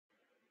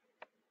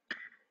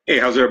Hey,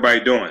 how's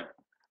everybody doing?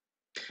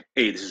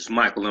 Hey, this is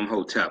Michael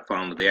Imhotep,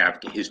 founder of the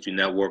African History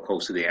Network,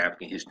 host of the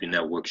African History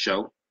Network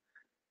show.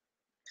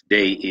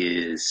 Today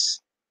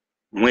is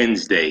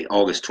Wednesday,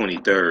 August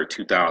 23rd,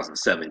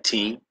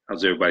 2017.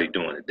 How's everybody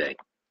doing today?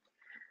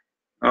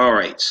 All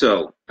right,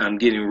 so I'm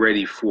getting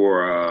ready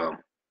to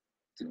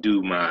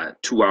do my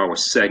 2-hour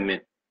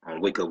segment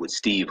on Wake Up with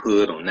Steve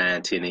Hood on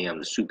 9:10 a.m.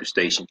 the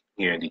Superstation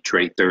here in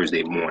Detroit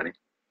Thursday morning.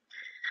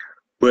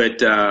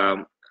 But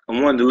I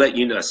wanted to let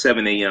you know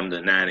 7 a.m.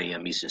 to 9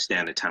 a.m. Eastern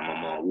Standard Time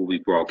I'm on. We'll be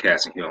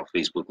broadcasting here on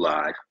Facebook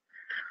Live.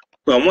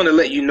 But I want to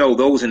let you know,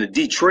 those in the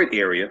Detroit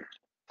area,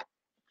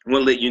 I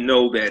want to let you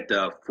know that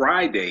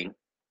Friday,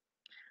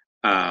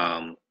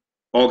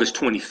 August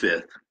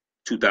 25th,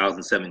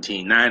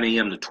 2017, 9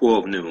 a.m. to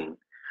 12 noon,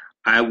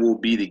 I will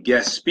be the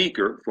guest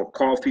speaker for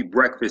Coffee,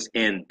 Breakfast,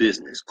 and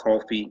Business.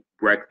 Coffee,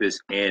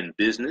 Breakfast, and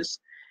Business.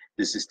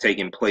 This is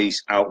taking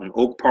place out in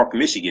Oak Park,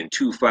 Michigan,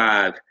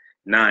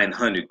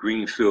 25900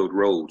 Greenfield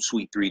Road,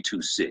 Suite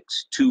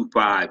 326.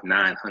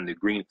 25900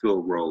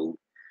 Greenfield Road,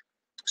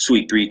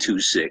 Suite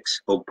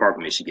 326, Oak Park,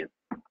 Michigan.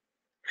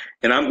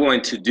 And I'm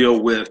going to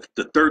deal with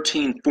the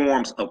 13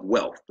 forms of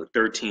wealth,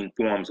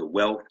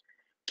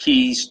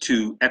 keys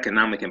to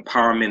economic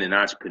empowerment and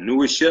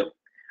entrepreneurship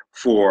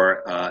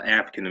for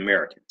African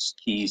Americans,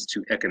 keys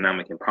to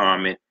economic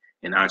empowerment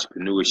and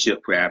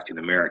entrepreneurship for African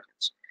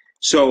Americans.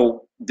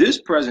 So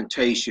this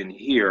presentation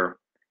here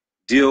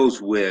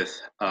deals with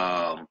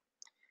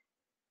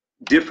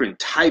different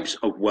types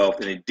of wealth,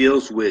 and it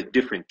deals with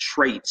different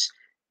traits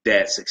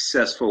that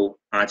successful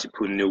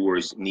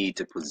entrepreneurs need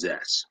to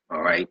possess,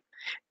 all right?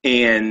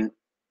 And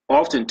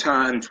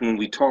oftentimes when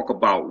we talk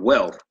about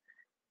wealth,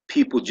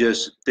 people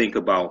just think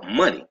about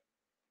money.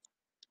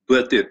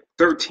 But there are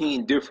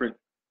 13 different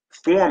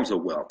forms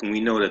of wealth, and we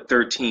know that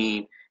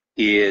 13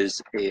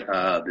 is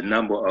the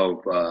number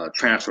of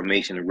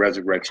transformation and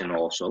resurrection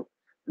also.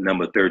 The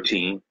number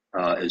 13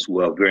 as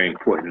well, very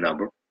important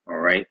number, all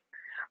right?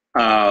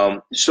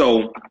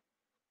 So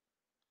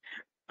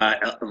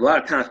a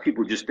lot of times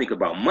people just think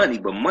about money,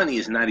 but money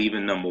is not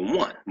even number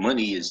one.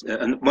 Money is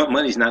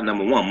not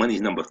number one. Money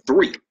is number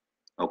three.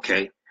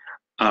 Okay,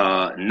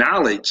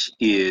 knowledge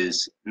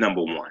is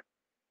number one.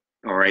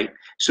 All right.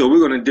 So we're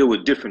going to deal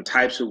with different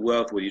types of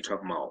wealth. Whether you're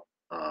talking about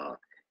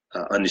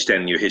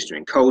understanding your history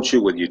and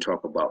culture, whether you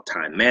talk about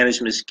time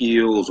management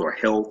skills or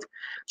health.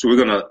 So we're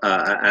going to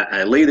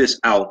I lay this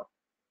out,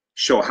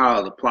 show how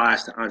it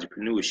applies to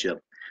entrepreneurship,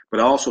 but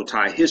also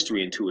tie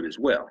history into it as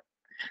well.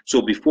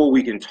 So before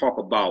we can talk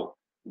about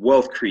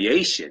wealth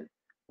creation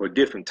or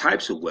different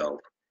types of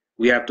wealth,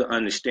 we have to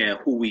understand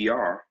who we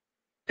are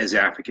as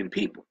African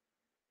people.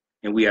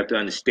 And we have to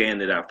understand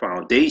that our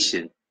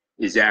foundation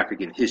is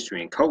African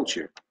history and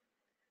culture,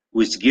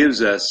 which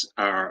gives us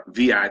our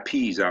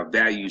VIPs, our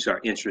values,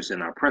 our interests,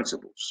 and our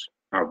principles.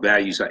 Our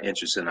values, our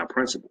interests, and our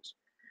principles.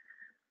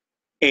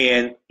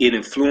 And it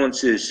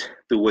influences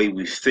the way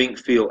we think,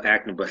 feel,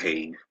 act, and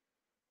behave.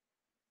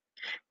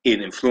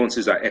 It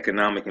influences our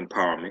economic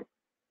empowerment.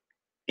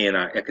 And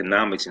our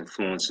economics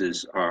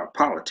influences our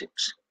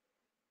politics.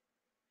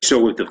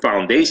 So if the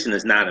foundation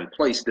is not in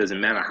place, it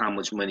doesn't matter how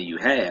much money you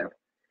have,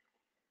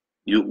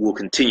 you will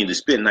continue to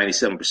spend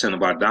 97%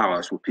 of our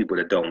dollars with people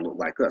that don't look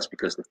like us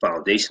because the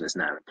foundation is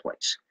not in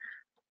place.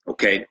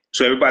 Okay,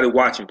 so everybody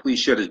watching, please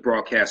share this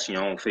broadcast on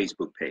your own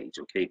Facebook page.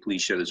 Okay,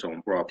 please share this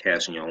on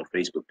broadcast on your own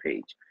Facebook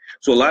page.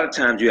 So a lot of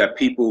times you have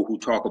people who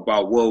talk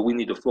about, well, we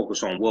need to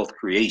focus on wealth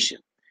creation.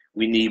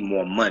 We need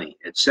more money,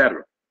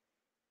 etc.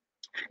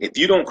 If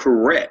you don't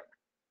correct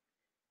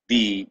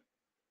the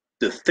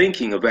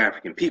thinking of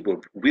African people,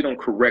 if we don't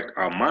correct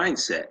our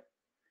mindset,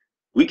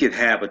 we could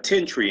have a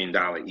 $10 trillion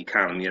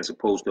economy as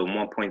opposed to a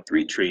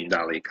 $1.3 trillion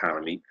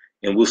economy,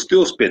 and we'll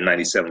still spend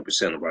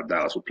 97% of our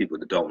dollars with people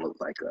that don't look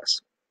like us.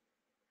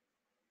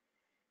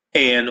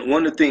 And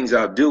one of the things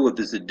I'll deal with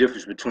is the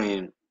difference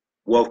between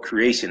wealth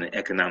creation and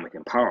economic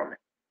empowerment.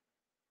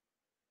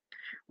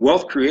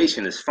 Wealth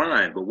creation is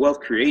fine, but wealth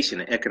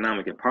creation and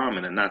economic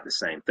empowerment are not the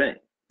same thing.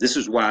 This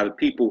is why the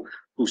people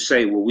who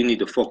say, well, we need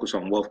to focus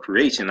on wealth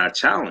creation, I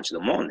challenge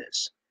them on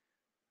this.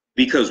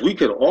 Because we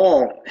could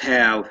all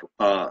have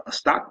a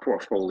stock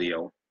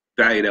portfolio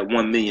valued at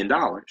 $1 million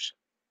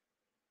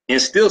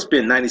and still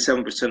spend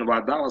 97% of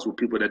our dollars with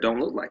people that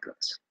don't look like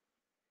us.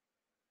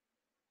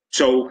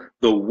 So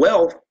the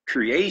wealth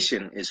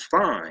creation is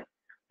fine,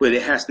 but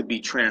it has to be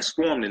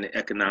transformed into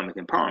economic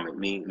empowerment,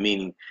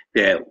 meaning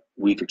that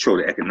we control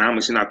the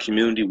economics in our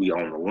community. We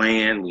own the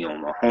land, we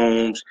own the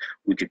homes,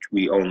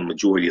 we own the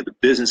majority of the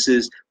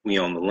businesses, we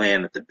own the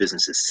land that the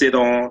businesses sit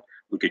on,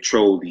 we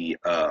control the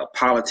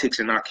politics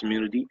in our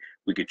community,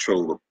 we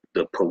control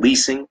the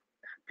policing,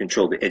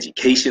 control the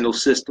educational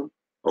system,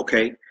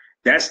 okay?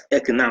 That's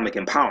economic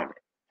empowerment.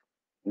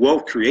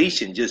 Wealth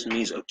creation just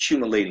means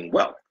accumulating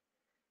wealth,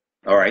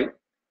 all right?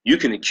 You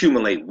can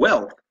accumulate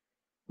wealth,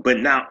 but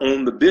not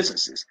own the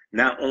businesses,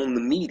 not own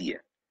the media,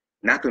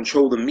 not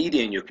control the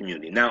media in your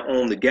community, not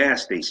own the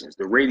gas stations,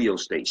 the radio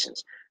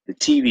stations, the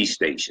TV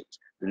stations,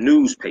 the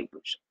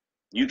newspapers.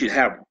 You could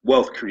have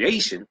wealth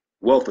creation,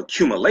 wealth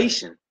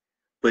accumulation,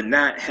 but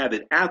not have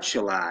it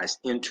actualized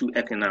into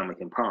economic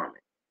empowerment.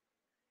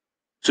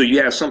 So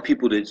you have some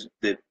people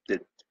that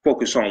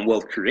focus on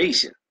wealth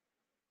creation.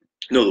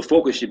 No, the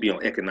focus should be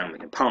on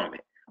economic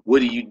empowerment. What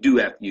do you do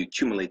after you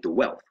accumulate the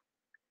wealth?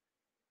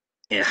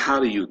 And how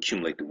do you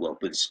accumulate the wealth?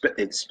 But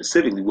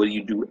specifically, what do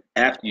you do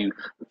after you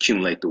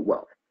accumulate the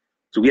wealth?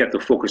 So we have to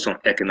focus on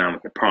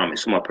economic empowerment.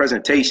 So my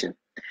presentation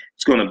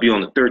is going to be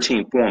on the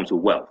 13 forms of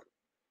wealth,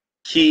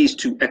 keys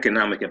to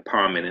economic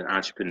empowerment and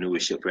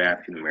entrepreneurship for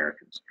African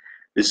Americans.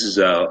 This is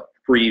a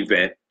free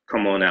event.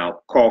 Come on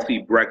out. Coffee,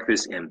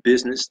 breakfast, and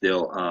business.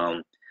 They'll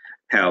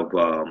have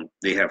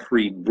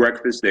free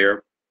breakfast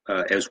there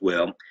as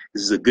well.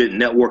 This is a good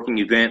networking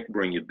event.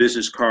 Bring your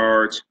business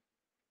cards.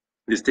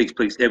 This takes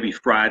place every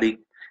Friday,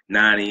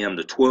 9 a.m.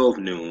 to 12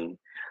 noon,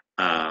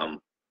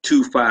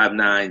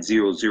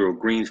 25900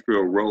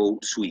 Greenfield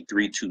Road, Suite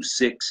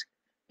 326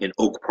 in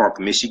Oak Park,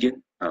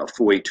 Michigan,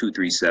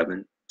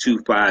 48237,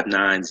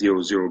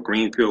 25900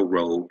 Greenfield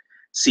Road,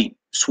 Suite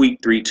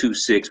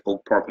 326,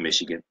 Oak Park,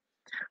 Michigan.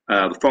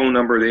 The phone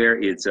number there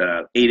is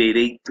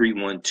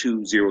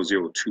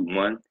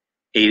 888-312-0021,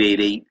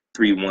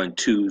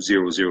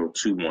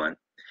 888-312-0021.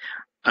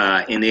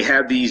 And they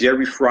have these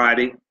every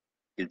Friday.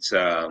 It's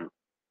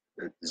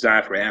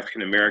designed for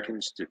African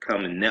Americans to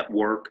come and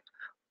network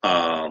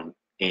and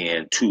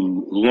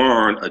to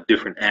learn a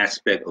different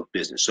aspect of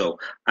business. So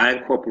I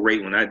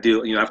incorporate, when I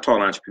deal, I've taught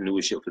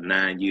entrepreneurship for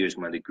 9 years,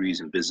 my degrees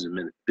in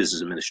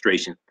business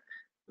administration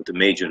with a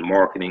major in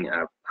marketing.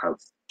 I've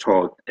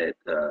taught at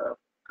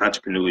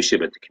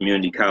entrepreneurship at the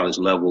community college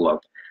level.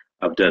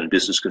 I've done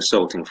business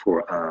consulting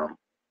for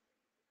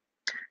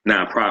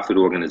nonprofit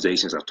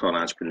organizations. I've taught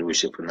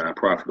entrepreneurship for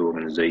nonprofit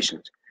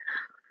organizations.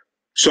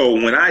 So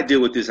when I deal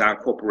with this, I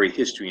incorporate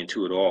history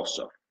into it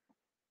also.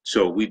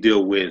 So we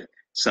deal with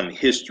some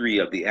history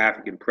of the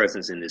African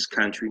presence in this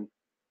country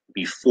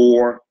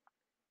before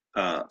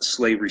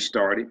slavery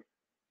started.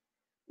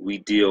 We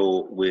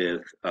deal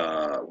with,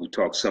 we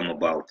talk some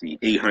about the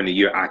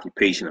 800-year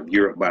occupation of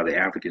Europe by the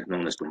Africans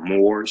known as the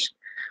Moors.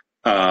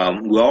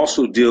 We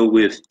also deal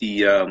with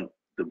the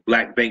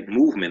Black Bank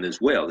movement as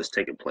well that's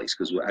taking place,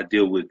 because I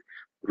deal with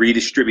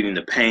redistributing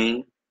the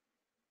pain,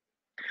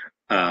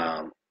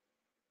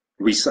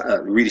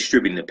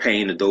 redistributing the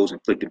pain of those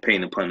inflicting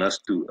pain upon us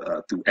through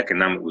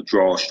economic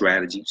withdrawal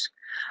strategies.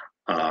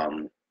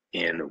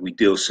 And we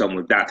deal some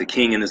with Dr.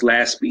 King in his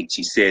last speech.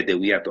 He said that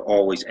we have to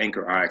always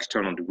anchor our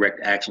external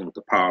direct action with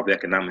the power of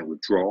economic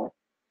withdrawal.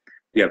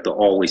 We have to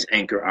always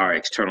anchor our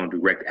external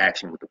direct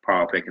action with the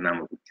power of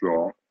economic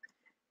withdrawal.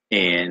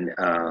 And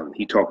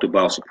he talked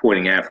about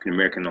supporting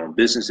African-American owned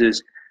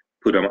businesses,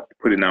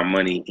 putting our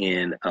money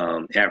in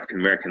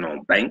African-American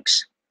owned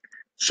banks.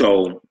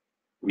 So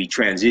we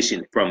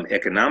transitioned from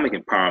economic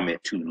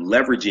empowerment to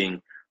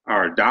leveraging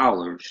our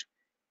dollars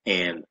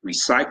and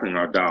recycling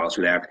our dollars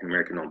with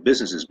African-American owned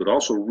businesses, but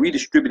also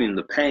redistributing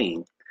the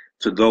pain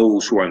to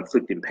those who are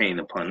inflicting pain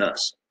upon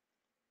us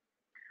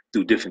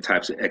through different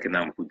types of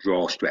economic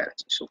withdrawal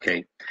strategies,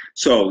 okay?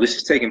 So this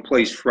is taking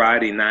place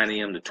Friday, 9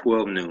 a.m. to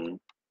 12 noon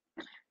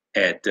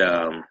at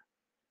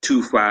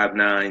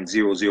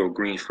 25900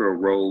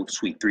 Greenfield Road,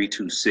 Suite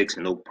 326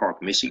 in Oak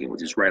Park, Michigan,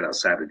 which is right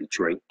outside of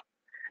Detroit.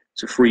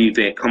 It's a free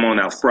event. Come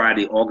on out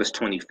Friday, August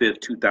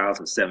 25th,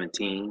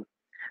 2017.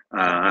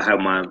 I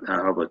have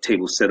a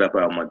table set up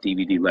out my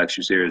DVD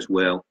lectures there as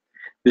well.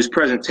 This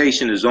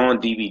presentation is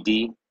on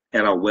DVD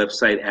at our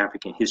website,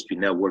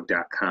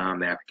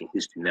 AfricanHistoryNetwork.com,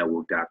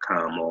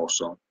 AfricanHistoryNetwork.com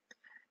also.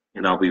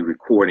 And I'll be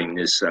recording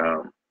this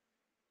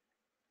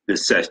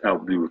I'll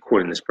be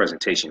recording this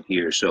presentation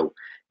here. So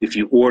if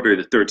you order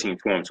the 13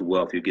 Forms of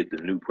Wealth, you'll get the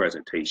new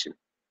presentation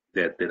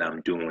that I'm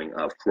doing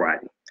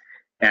Friday.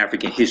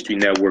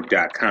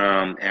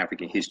 AfricanHistoryNetwork.com,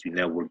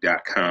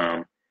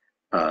 AfricanHistoryNetwork.com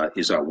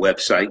is our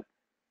website.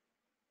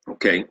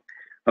 Okay,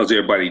 how's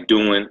everybody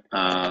doing?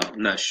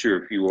 I'm not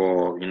sure if you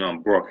all,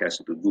 I'm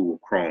broadcasting through Google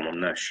Chrome. I'm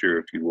not sure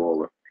if you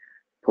all are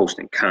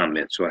posting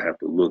comments, so I have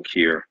to look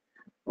here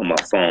on my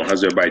phone.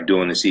 How's everybody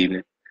doing this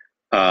evening?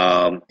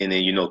 And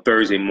then,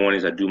 Thursday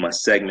mornings, I do my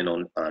segment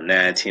on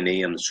 9-10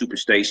 a.m. the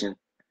Superstation,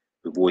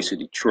 the Voice of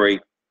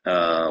Detroit.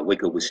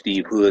 Wake Up with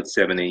Steve Hood,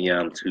 7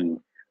 a.m.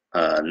 to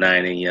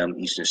 9 a.m.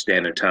 Eastern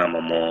Standard Time.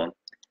 I'm on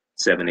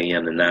 7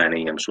 a.m. to 9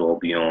 a.m. So I'll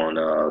be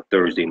on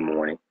Thursday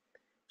morning.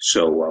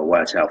 So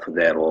watch out for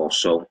that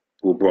also.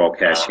 We'll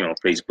broadcast here on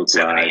Facebook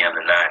 7 Live. 7 a.m.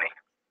 to 9 a.m.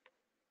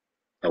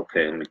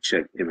 Okay, let me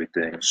check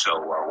everything. So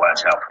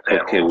watch out for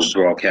that. Okay, also.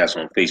 We'll broadcast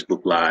on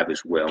Facebook Live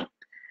as well.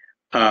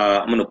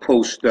 I'm going to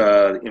post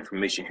the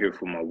information here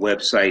from my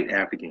website,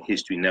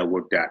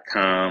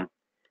 AfricanHistoryNetwork.com,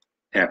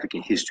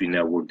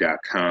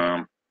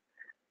 AfricanHistoryNetwork.com.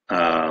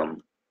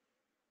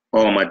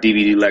 All my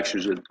DVD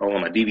lectures are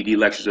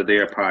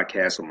there,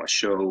 podcasts on my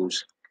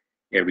shows,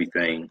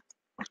 everything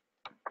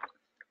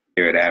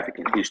there at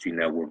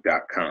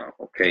AfricanHistoryNetwork.com.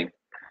 Okay.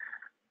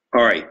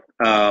 All right.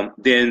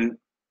 Then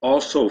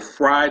also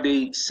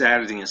Friday,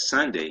 Saturday, and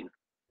Sunday,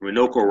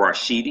 Runoko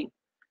Rashidi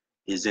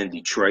is in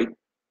Detroit.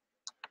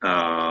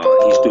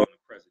 He's doing a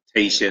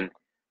presentation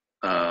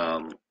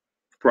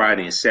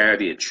Friday and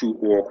Saturday at True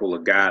Oracle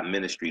of God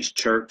Ministries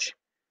Church.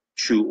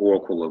 True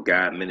Oracle of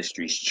God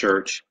Ministries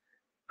Church,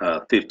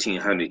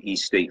 1500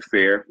 East State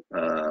Fair.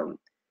 A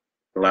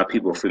lot of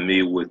people are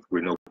familiar with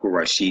Runoko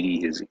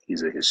Rashidi.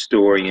 He's a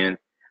historian.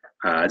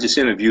 I just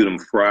interviewed him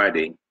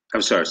Sunday. I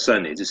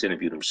just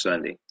interviewed him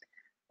Sunday.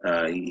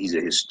 He's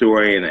a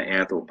historian, an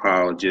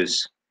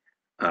anthropologist,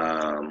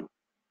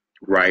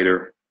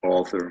 writer,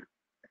 author.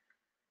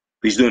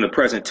 He's doing a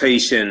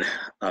presentation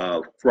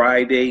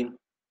Friday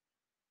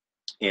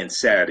and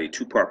Saturday,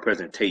 two-part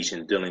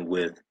presentation dealing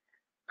with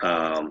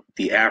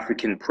the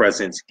African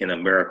presence in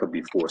America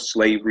before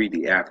slavery,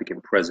 the African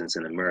presence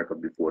in America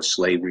before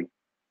slavery.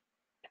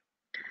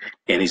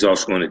 And he's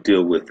also going to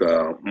deal with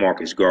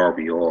Marcus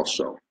Garvey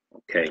also,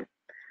 okay?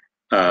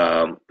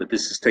 But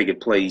this is taking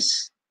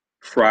place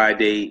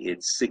Friday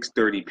at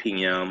 6:30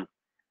 p.m.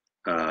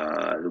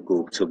 It'll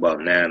go to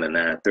about 9 or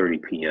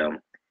 9:30 p.m.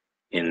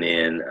 And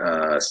then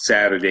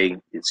Saturday,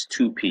 it's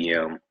 2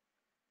 p.m.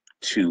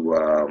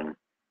 to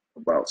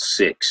about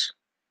 6,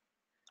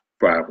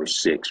 5 or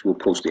 6. We'll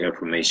post the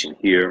information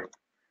here.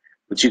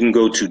 But you can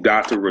go to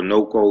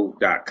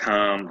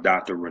drrenoko.com,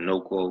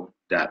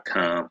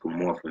 drrenoko.com for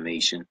more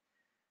information,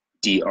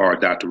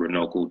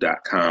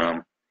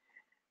 drrenoko.com.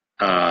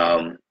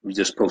 We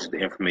just posted the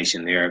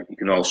information there. You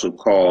can also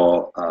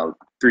call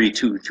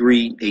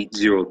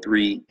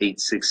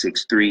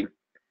 323-803-8663,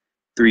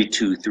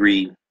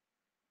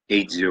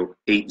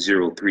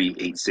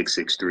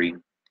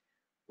 323-803-8663,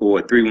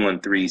 or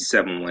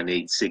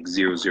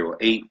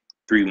 313-718-6008,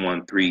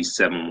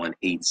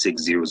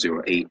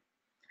 313-718-6008.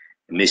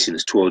 Admission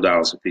is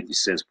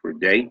 $12.50 per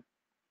day.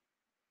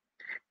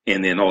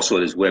 And then also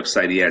at his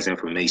website, he has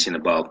information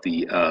about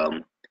the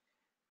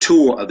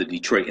tour of the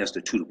Detroit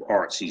Institute of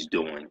Arts he's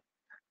doing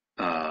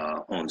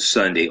on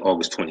Sunday,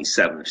 August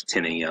 27th,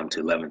 10 a.m.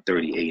 to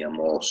 11:30 a.m.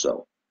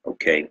 also,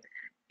 okay?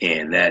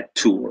 And that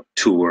tour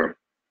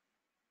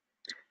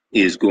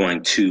is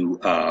going to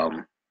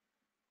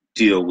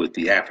deal with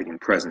the African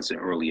presence in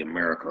early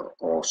America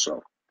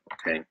also,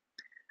 okay?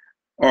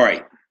 All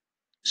right,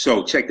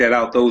 so check that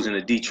out. Those in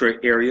the Detroit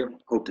area,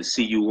 hope to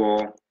see you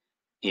all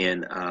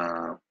in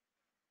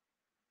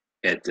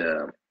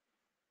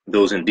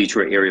those in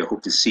Detroit area,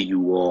 hope to see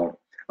you all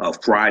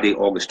Friday,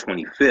 August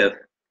 25th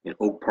in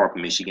Oak Park,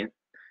 Michigan,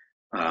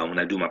 when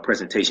I do my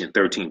presentation,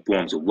 13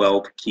 Forms of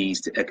Wealth, Keys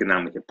to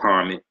Economic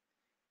Empowerment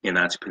and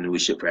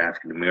Entrepreneurship for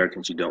African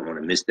Americans. You don't want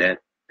to miss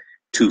that.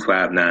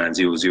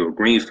 25900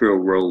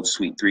 Greenfield Road,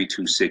 Suite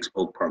 326,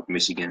 Oak Park,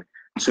 Michigan.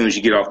 As soon as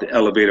you get off the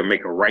elevator,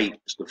 make a right.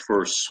 It's the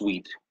first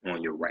suite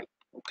on your right,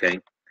 okay?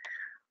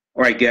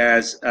 All right,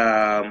 guys.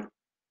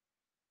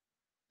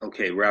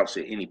 Okay, Ralph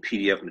said any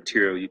PDF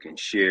material you can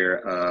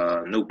share.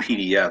 No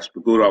PDFs,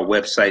 but go to our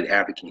website,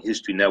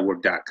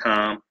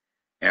 AfricanHistoryNetwork.com,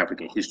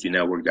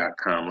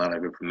 AfricanHistoryNetwork.com. A lot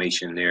of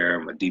information there,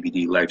 my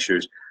DVD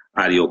lectures,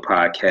 audio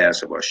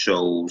podcasts of our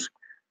shows,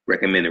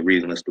 recommended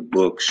reading list of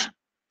books,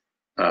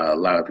 a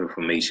lot of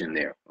information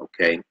there,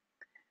 okay?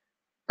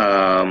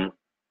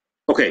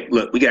 Okay,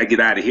 look, we got to get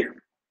out of here.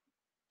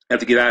 I have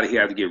to get out of here.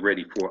 I have to get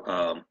ready for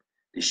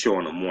the show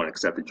in the morning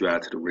because I have to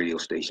drive to the radio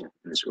station.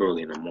 And it's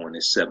early in the morning.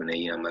 It's 7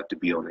 a.m. I have to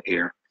be on the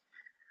air.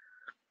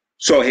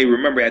 So, hey,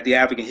 remember, at the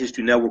African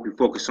History Network, we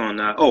focus on,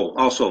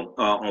 also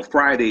on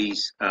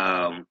Fridays,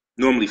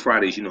 normally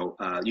Fridays, you know,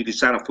 you can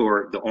sign up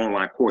for the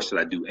online course that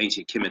I do,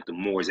 Ancient Kemet, the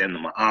Moors, and the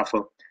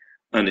Ma'afa,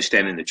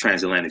 Understanding the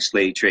Transatlantic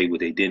Slave Trade,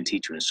 what they didn't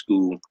teach you in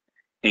school,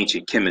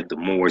 Ancient Kemet, the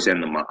Moors,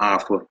 and the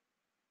Ma'afa,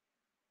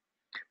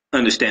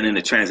 Understanding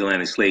the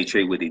Transatlantic Slave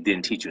Trade, what they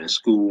didn't teach you in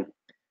school.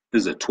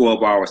 This is a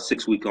 12-hour,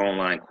 6-week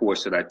online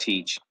course that I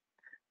teach.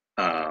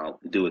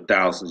 We deal with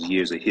thousands of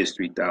years of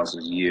history,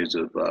 thousands of years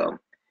of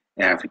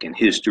African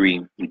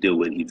history. We deal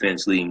with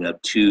events leading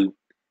up to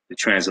the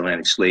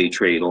transatlantic slave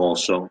trade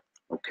also,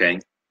 okay?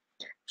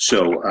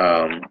 So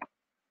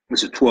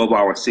it's a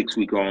 12-hour,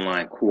 6-week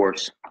online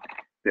course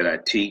that I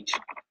teach.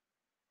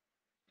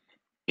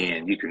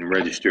 And you can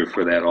register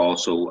for that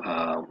also.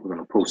 We're going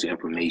to post the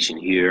information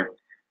here.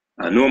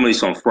 Normally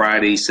it's on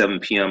Friday, 7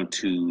 p.m.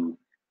 to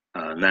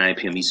 9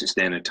 p.m. Eastern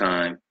Standard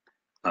Time.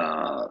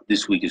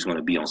 This week is going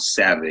to be on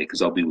Saturday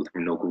because I'll be with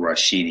Runoko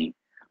Rashidi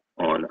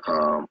on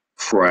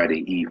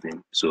Friday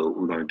evening. So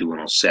we're going to do it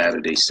on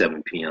Saturday,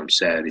 7 p.m.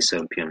 Saturday,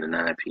 7 p.m. to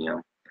 9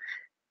 p.m.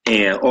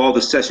 And all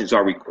the sessions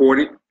are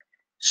recorded.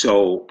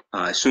 So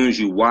as soon as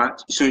you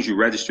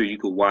register, you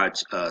can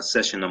watch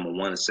session number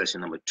 1 and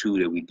session number 2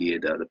 that we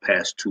did the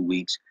past 2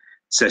 weeks.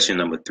 Session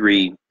number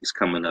 3 is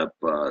coming up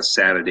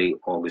Saturday,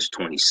 August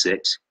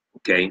 26th.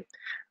 Okay.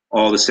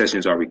 All the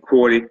sessions are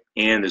recorded,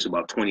 and there's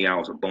about 20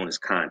 hours of bonus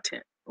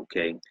content.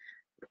 Okay.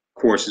 The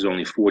course is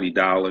only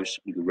 $40.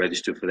 You can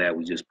register for that.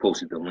 We just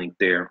posted the link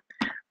there.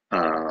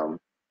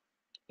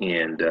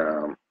 It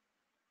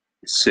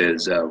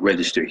says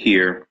register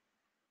here,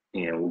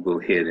 and we'll go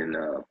ahead and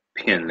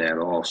pin that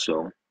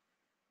also.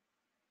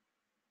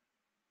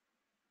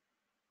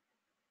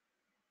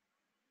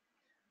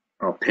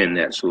 I'll pin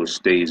that so it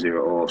stays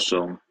there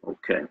also.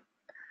 Okay.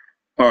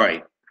 All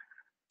right.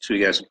 So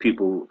we got some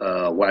people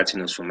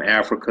watching us from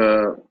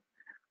Africa,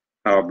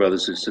 how our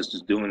brothers and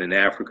sisters doing in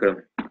Africa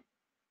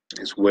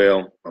as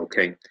well.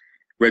 Okay.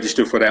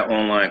 Register for that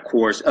online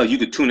course. You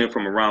can tune in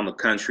from around the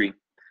country.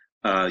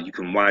 You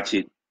can watch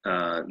it.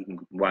 You can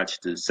watch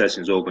the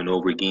sessions over and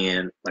over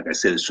again. Like I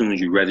said, as soon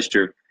as you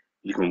register,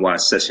 you can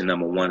watch session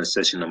number 1 and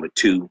session number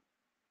 2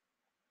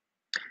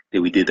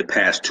 that we did the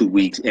past 2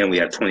 weeks, and we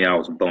have 20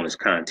 hours of bonus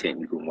content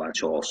you can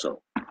watch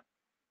also.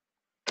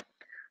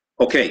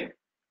 Okay.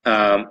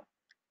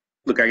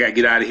 Look, I got to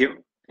get out of here.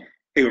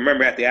 Hey,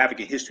 remember, at the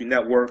African History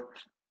Network,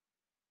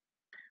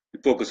 we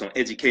focus on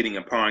educating,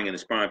 empowering, and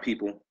inspiring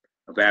people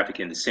of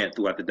African descent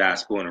throughout the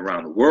diaspora and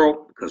around the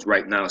world, because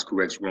right now it's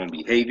correct wrong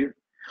behavior.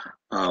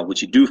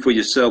 What you do for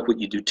yourself, what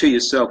you do to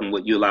yourself, and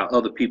what you allow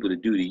other people to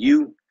do to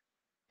you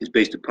is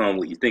based upon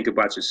what you think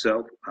about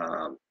yourself.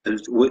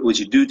 What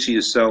you do to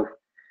yourself,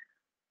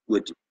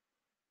 what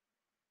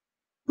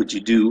you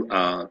do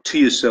to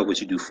yourself,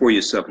 what you do for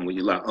yourself, and what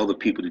you allow other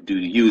people to do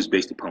to you is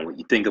based upon what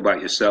you think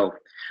about yourself.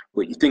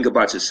 What you think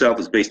about yourself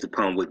is based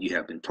upon what you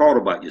have been taught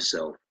about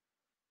yourself.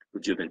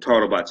 What you've been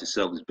taught about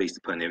yourself is based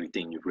upon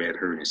everything you've read,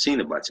 heard, and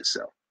seen about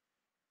yourself.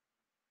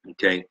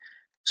 Okay?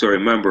 So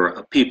remember,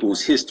 a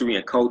people's history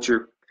and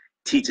culture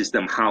teaches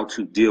them how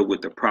to deal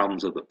with the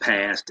problems of the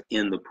past,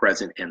 in the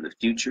present, and the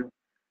future.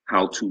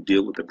 How to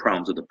deal with the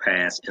problems of the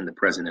past, in the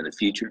present, and the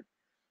future,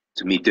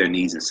 to meet their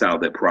needs and solve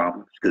their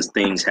problems, because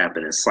things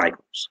happen in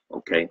cycles.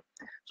 Okay?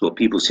 So a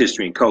people's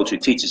history and culture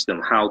teaches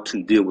them how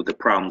to deal with the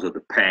problems of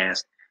the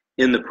past,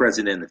 in the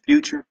present, and the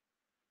future,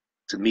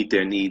 to meet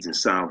their needs and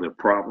solve their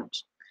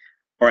problems.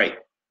 All right.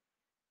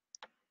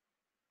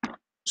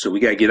 So we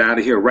got to get out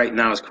of here. Right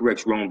now, it's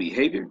correct wrong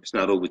behavior. It's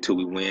not over till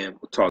we win.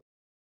 We'll talk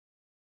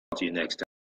to you next time.